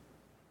practice.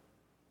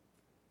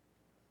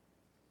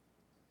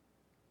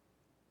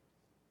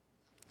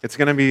 It's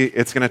going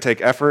to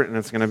take effort, and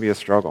it's going to be a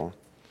struggle.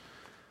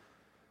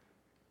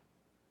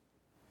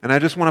 And I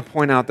just want to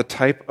point out the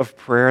type of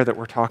prayer that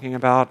we're talking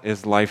about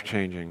is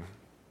life-changing.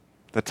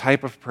 The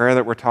type of prayer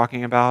that we're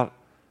talking about,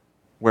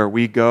 where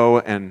we go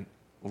and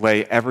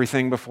lay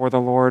everything before the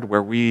Lord,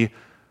 where we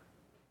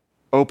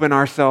open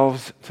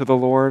ourselves to the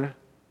Lord.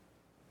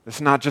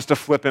 It's not just a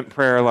flippant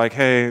prayer like,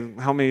 hey,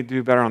 help me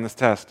do better on this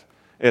test.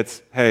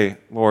 It's, hey,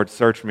 Lord,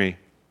 search me.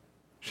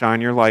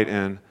 Shine your light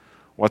in.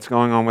 What's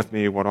going on with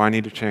me? What do I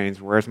need to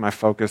change? Where's my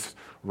focus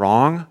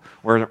wrong?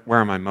 Where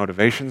are my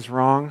motivations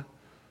wrong?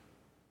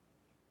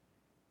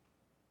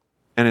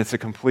 And it's a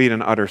complete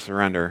and utter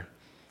surrender.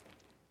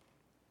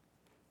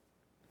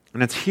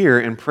 And it's here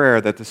in prayer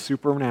that the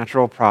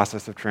supernatural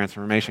process of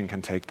transformation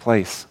can take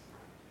place.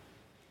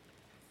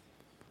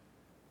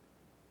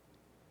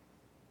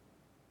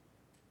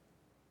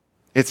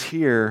 It's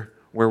here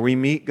where we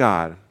meet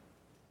God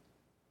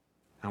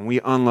and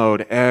we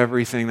unload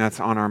everything that's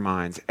on our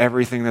minds,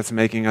 everything that's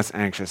making us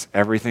anxious,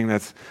 everything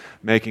that's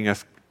making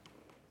us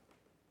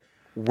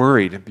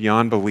worried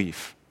beyond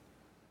belief.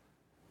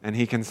 And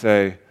He can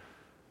say,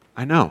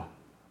 I know.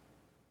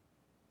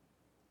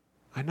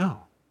 I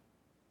know.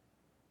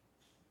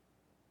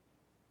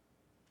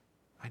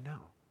 I know.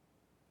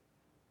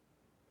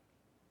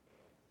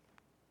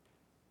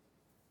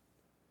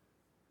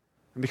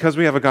 And because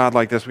we have a God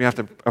like this, we have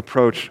to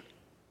approach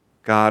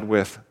God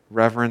with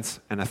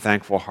reverence and a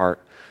thankful heart.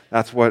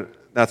 That's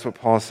what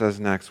Paul says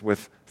next.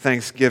 With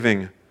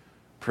thanksgiving,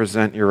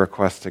 present your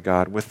request to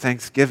God. With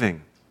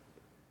thanksgiving.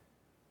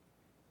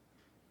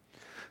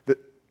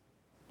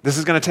 This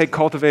is going to take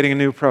cultivating a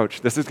new approach.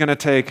 This is going to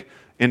take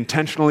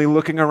intentionally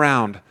looking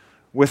around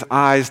with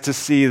eyes to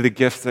see the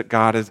gifts that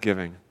God is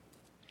giving.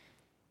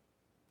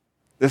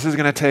 This is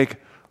going to take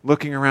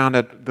looking around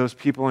at those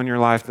people in your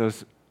life,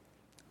 those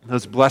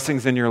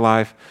blessings in your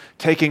life,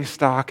 taking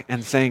stock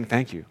and saying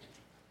thank you,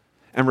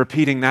 and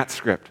repeating that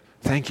script.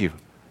 Thank you,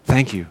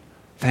 thank you,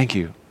 thank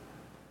you.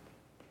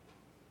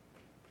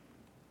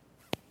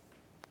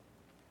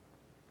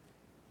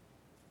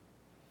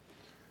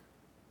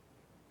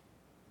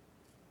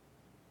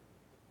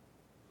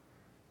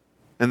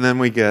 And then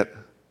we get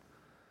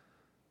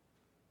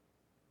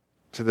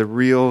to the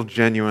real,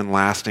 genuine,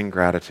 lasting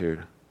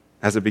gratitude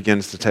as it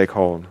begins to take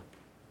hold,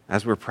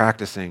 as we're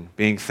practicing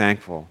being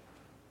thankful,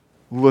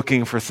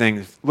 looking for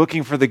things,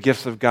 looking for the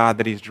gifts of God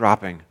that He's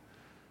dropping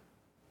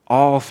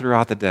all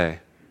throughout the day.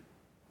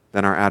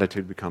 Then our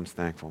attitude becomes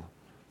thankful.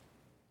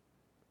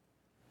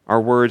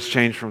 Our words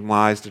change from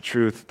lies to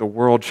truth. The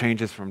world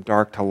changes from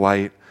dark to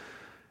light.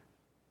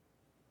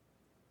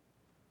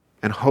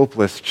 And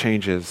hopeless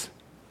changes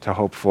to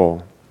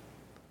hopeful.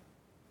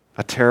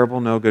 A terrible,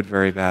 no good,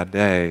 very bad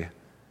day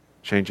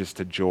changes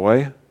to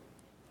joy,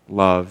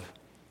 love,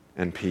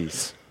 and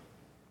peace.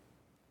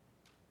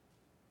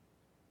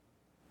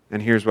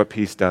 And here's what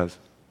peace does.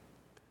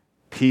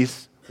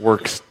 Peace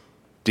works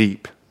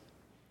deep.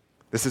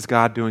 This is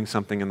God doing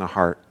something in the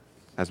heart,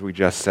 as we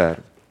just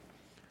said.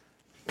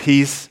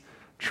 Peace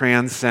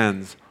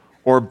transcends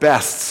or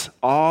bests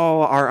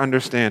all our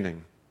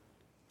understanding.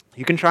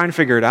 You can try and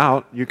figure it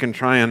out. You can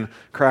try and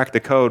crack the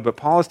code, but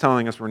Paul is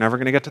telling us we're never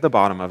going to get to the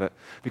bottom of it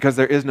because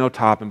there is no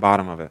top and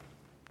bottom of it.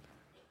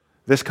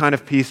 This kind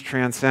of peace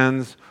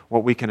transcends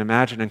what we can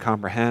imagine and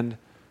comprehend,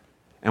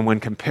 and when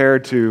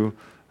compared to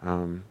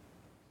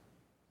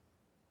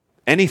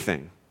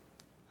anything,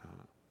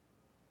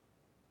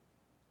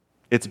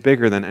 it's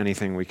bigger than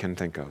anything we can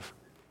think of.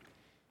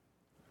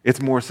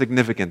 It's more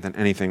significant than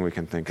anything we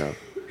can think of.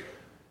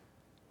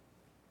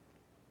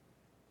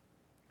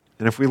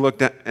 And if we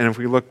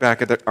look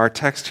back at our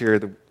text here,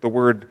 the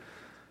word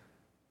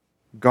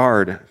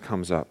guard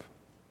comes up.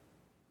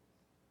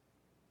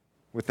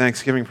 With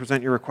thanksgiving,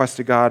 present your request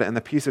to God, and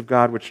the peace of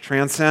God, which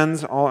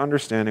transcends all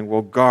understanding,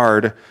 will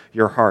guard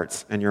your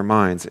hearts and your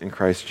minds in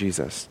Christ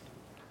Jesus.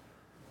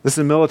 This is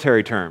a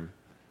military term.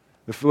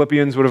 The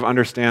Philippians would have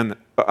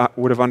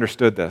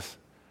understood this.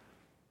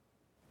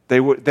 They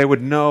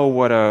would know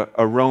what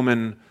a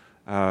Roman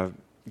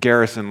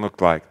garrison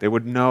looked like. They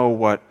would know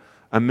what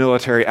a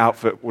military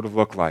outfit would have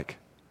looked like.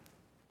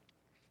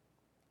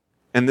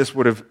 And this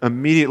would have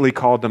immediately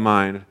called to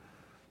mind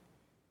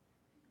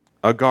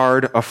a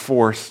guard, a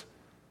force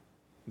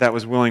that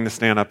was willing to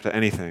stand up to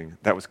anything,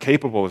 that was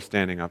capable of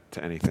standing up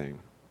to anything.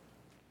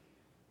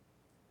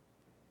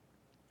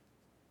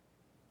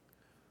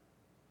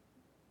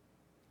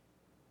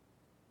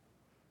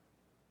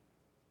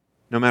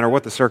 No matter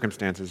what the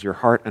circumstances, your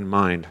heart and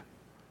mind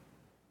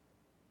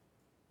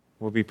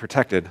will be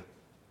protected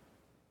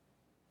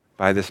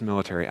by this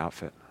military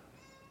outfit.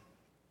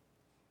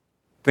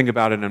 Think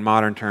about it in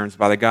modern terms,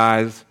 by the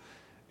guys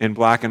in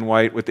black and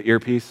white with the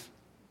earpiece.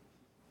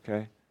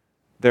 Okay?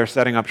 They're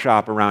setting up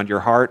shop around your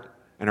heart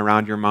and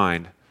around your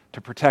mind to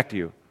protect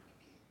you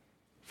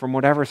from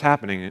whatever's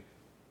happening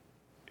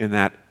in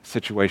that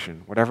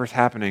situation, whatever's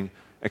happening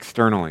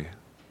externally.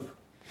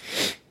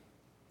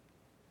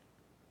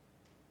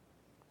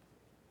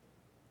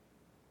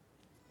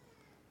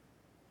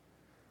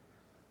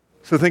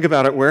 So think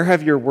about it. Where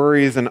have your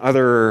worries and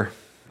other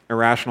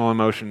irrational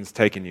emotions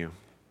taken you?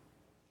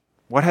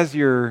 What has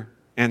your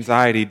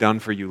anxiety done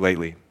for you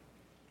lately?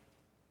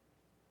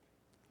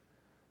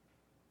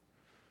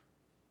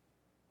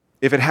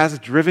 if it has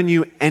driven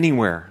you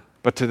anywhere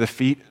but to the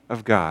feet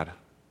of God,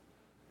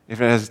 if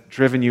it has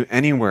driven you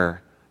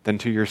anywhere than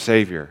to your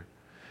Savior,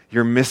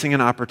 you're missing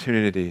an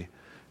opportunity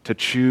to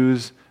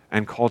choose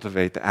and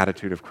cultivate the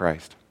attitude of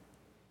Christ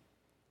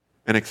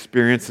and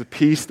experience a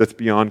peace that's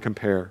beyond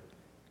compare.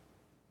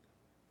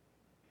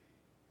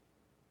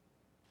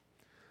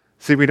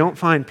 See, we don't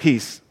find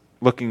peace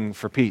looking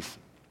for peace.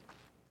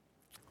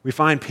 We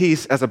find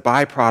peace as a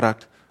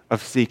byproduct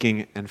of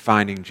seeking and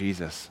finding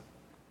Jesus,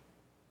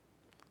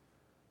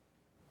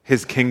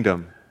 His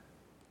kingdom.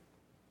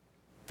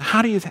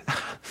 How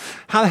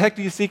the heck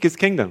do you seek His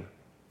kingdom?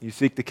 You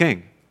seek the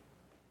King.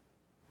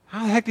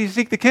 How the heck do you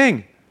seek the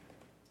King?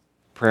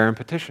 Prayer and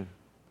petition.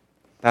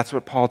 That's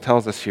what Paul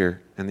tells us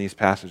here in these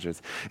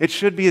passages. It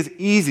should be as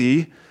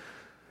easy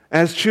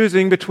as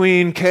choosing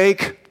between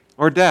cake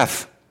or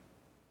death.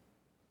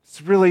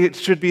 It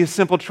should be a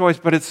simple choice,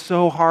 but it's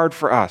so hard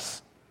for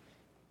us.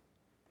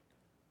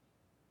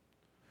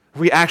 If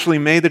we actually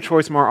made the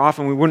choice more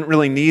often, we wouldn't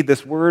really need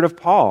this word of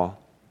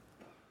Paul,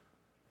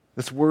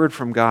 this word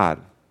from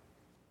God.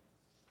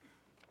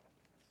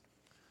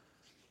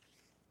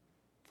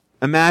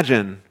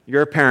 Imagine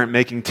you're a parent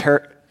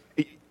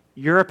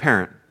you're a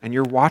parent and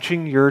you're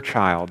watching your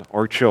child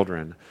or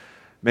children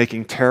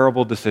making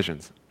terrible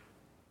decisions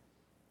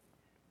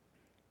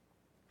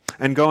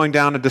and going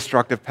down a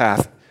destructive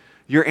path.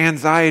 Your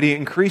anxiety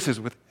increases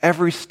with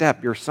every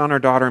step your son or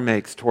daughter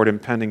makes toward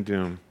impending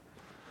doom.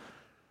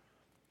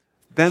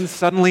 Then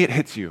suddenly it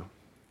hits you.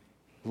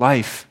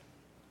 Life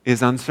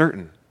is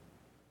uncertain.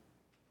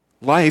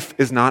 Life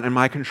is not in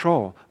my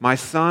control. My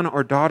son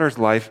or daughter's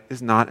life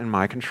is not in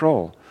my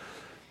control.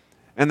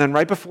 And then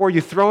right before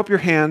you throw up your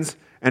hands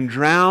and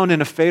drown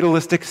in a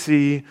fatalistic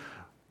sea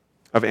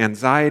of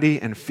anxiety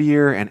and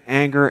fear and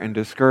anger and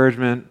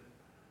discouragement,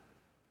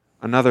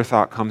 another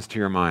thought comes to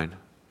your mind.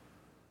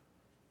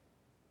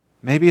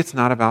 Maybe it's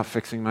not about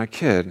fixing my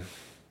kid.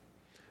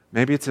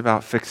 Maybe it's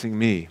about fixing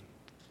me.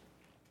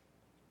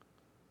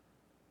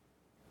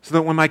 So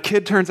that when my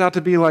kid turns out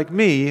to be like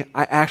me,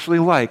 I actually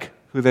like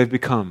who they've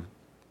become.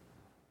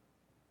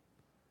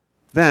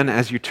 Then,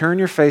 as you turn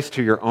your face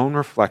to your own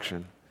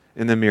reflection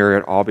in the mirror,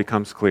 it all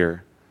becomes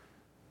clear.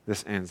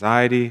 This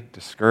anxiety,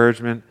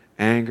 discouragement,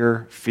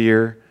 anger,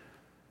 fear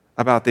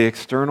about the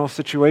external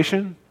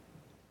situation,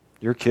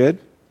 your kid,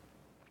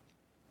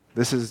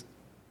 this is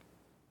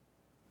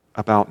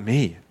about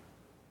me.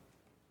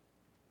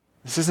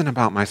 This isn't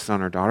about my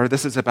son or daughter.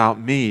 This is about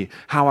me,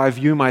 how I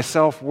view my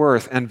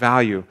self-worth and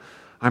value.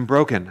 I'm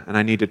broken, and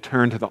I need to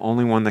turn to the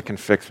only one that can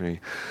fix me,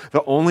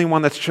 the only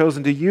one that's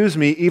chosen to use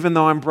me even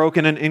though I'm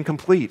broken and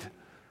incomplete.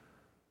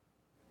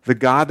 The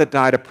God that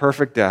died a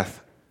perfect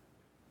death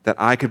that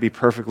I could be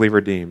perfectly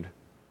redeemed.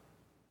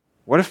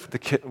 What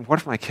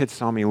if my kids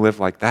saw me live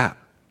like that?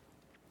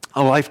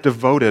 A life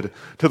devoted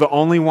to the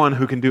only one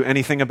who can do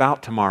anything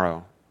about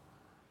tomorrow.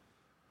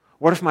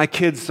 What if my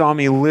kids saw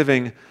me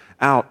living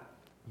out,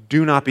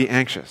 do not be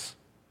anxious,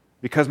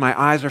 because my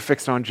eyes are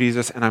fixed on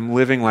Jesus and I'm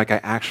living like I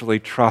actually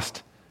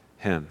trust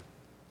Him?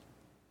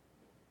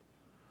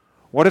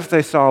 What if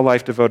they saw a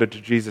life devoted to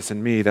Jesus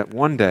in me, that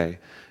one day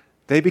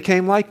they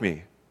became like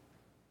me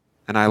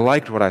and I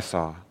liked what I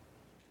saw,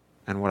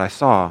 and what I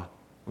saw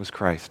was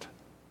Christ?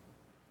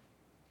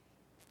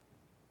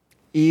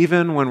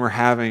 Even when we're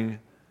having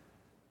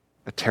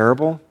a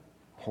terrible,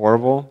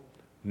 horrible,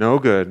 no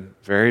good,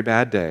 very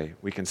bad day,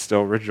 we can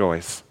still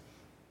rejoice.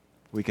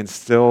 We can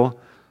still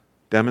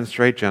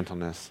demonstrate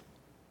gentleness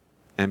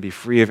and be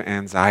free of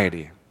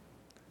anxiety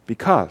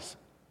because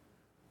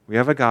we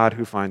have a God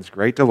who finds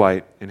great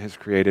delight in His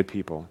created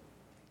people,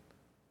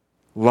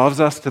 loves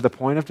us to the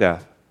point of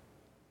death,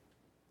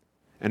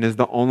 and is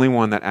the only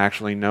one that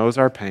actually knows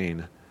our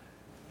pain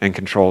and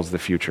controls the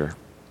future.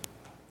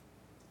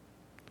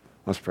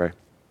 Let's pray.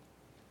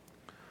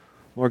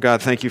 Lord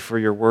God, thank you for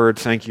your word.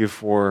 Thank you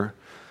for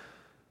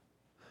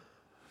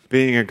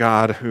being a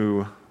God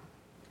who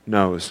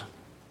knows,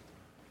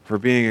 for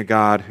being a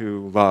God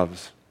who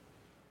loves.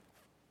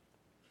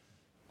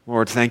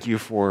 Lord, thank you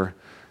for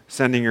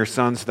sending your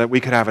Son so that we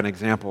could have an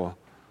example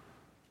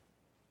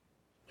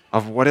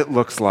of what it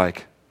looks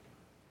like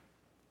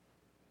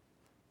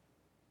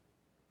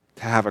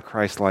to have a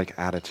Christ-like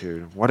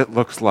attitude, what it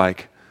looks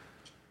like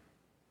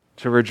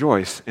to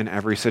rejoice in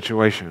every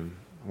situation,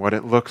 what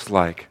it looks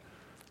like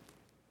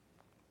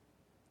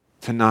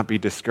to not be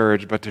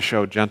discouraged but to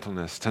show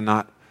gentleness, to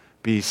not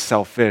be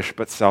selfish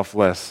but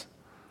selfless,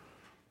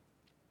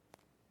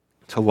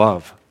 to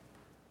love.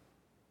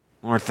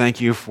 Lord,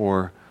 thank you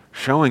for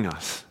showing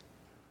us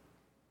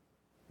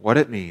what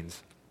it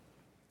means,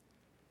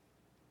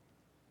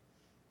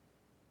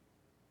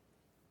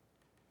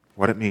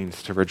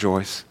 to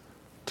rejoice,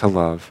 to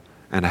love,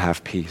 and to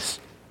have peace.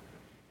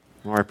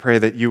 Lord, I pray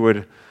that you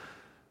would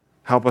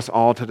help us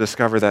all to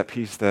discover that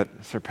peace that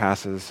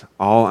surpasses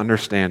all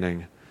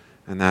understanding,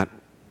 and that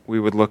we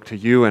would look to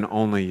you and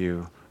only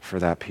you for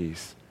that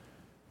peace.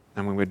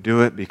 And we would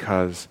do it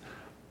because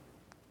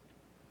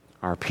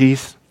our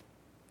peace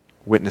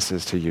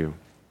witnesses to you.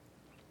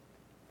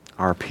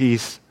 Our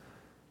peace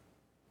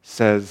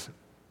says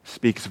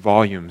speaks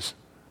volumes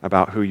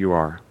about who you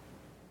are.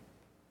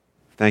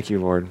 Thank you,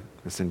 Lord.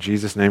 It's in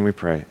Jesus' name we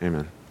pray.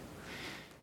 Amen.